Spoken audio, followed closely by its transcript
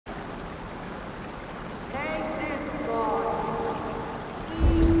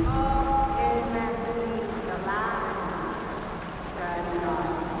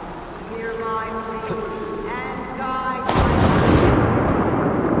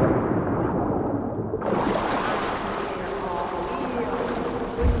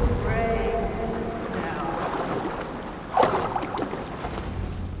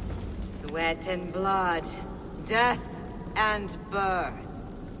Sweat and blood, death and birth.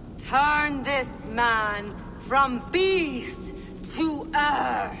 Turn this man from beast to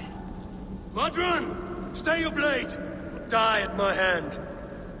earth! Madrun! Stay your blade! Die at my hand!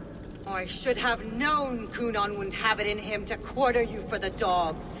 I should have known Kunon wouldn't have it in him to quarter you for the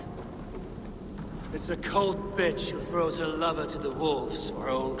dogs. It's a cold bitch who throws her lover to the wolves for her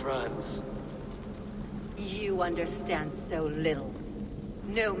own crimes. You understand so little.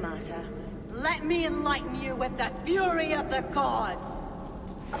 No matter. Let me enlighten you with the fury of the gods!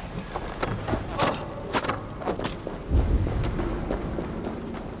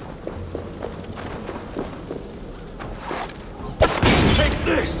 Take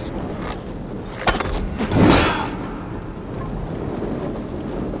this!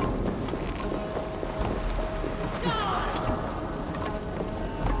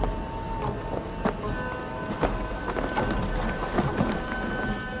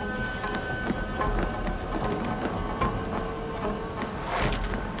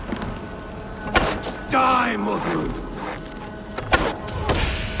 Die, Modrun!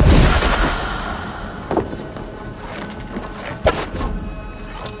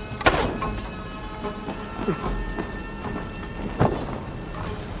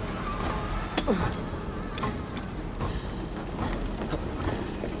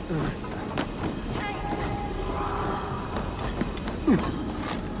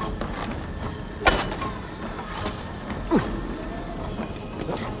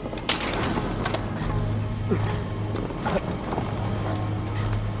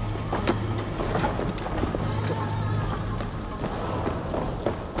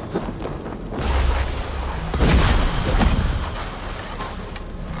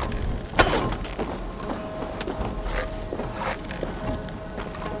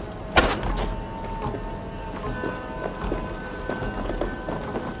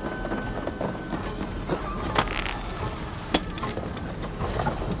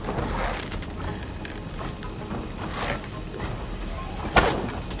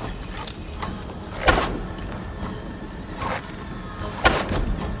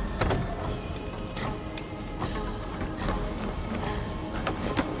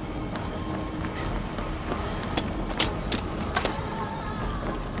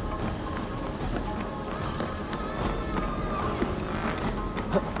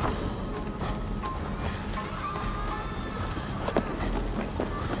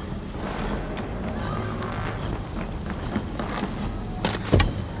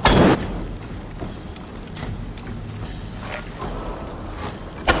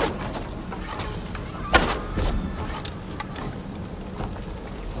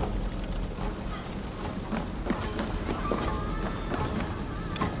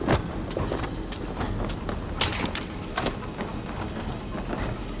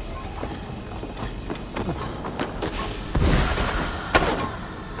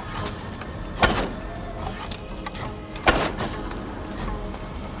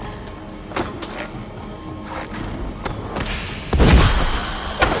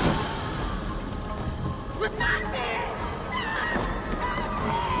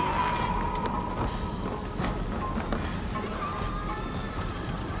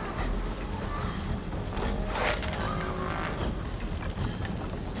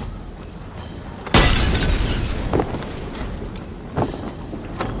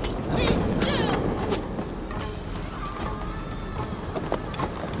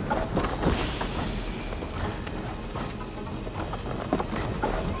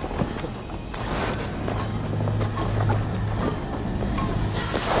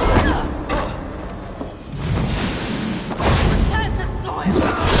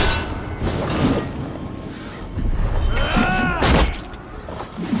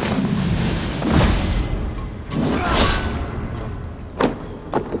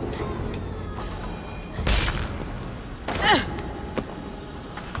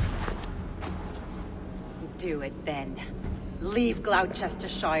 Do it then. Leave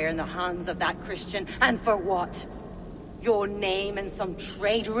Gloucestershire in the hands of that Christian, and for what? Your name and some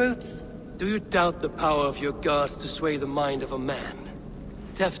trade routes? Do you doubt the power of your gods to sway the mind of a man?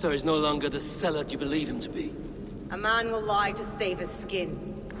 Tefter is no longer the zealot you believe him to be. A man will lie to save his skin.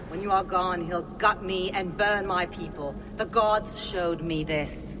 When you are gone, he'll gut me and burn my people. The gods showed me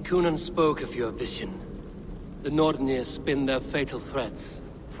this. Kunon spoke of your vision. The Nordenir spin their fatal threats,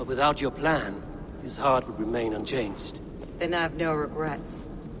 but without your plan, his heart would remain unchanged. Then I have no regrets.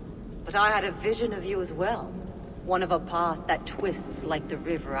 But I had a vision of you as well. One of a path that twists like the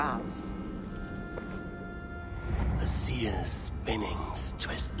river Ouse. A seer's spinnings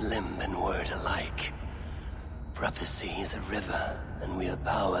twist limb and word alike. prophecy is a river, and we are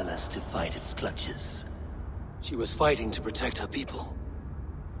powerless to fight its clutches. She was fighting to protect her people.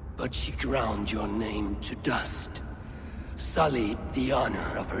 But she ground your name to dust. Sullied the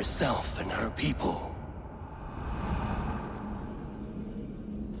honor of herself and her people.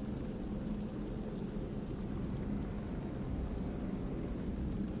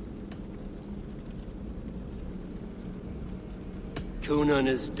 Conan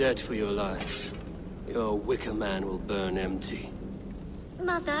is dead for your lives. Your wicker man will burn empty.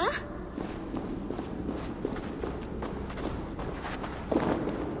 Mother?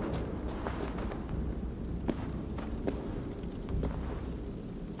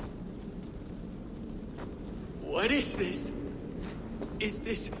 What is this? Is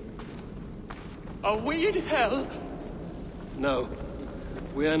this... Are we in hell? No.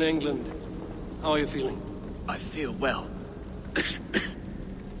 We're in England. How are you feeling? I feel well.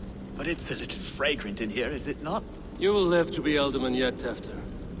 But it's a little fragrant in here, is it not? You will live to be Elderman yet, after,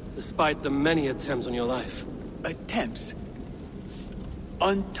 despite the many attempts on your life. Attempts?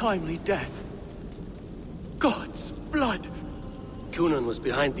 Untimely death? God's blood! Conan was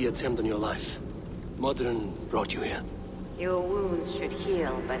behind the attempt on your life. Modern brought you here. Your wounds should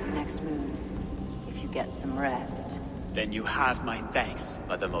heal by the next moon, if you get some rest. Then you have my thanks,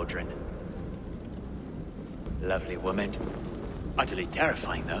 Mother Modron. Lovely woman. Utterly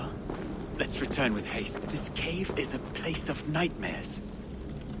terrifying, though. Let's return with haste. This cave is a place of nightmares.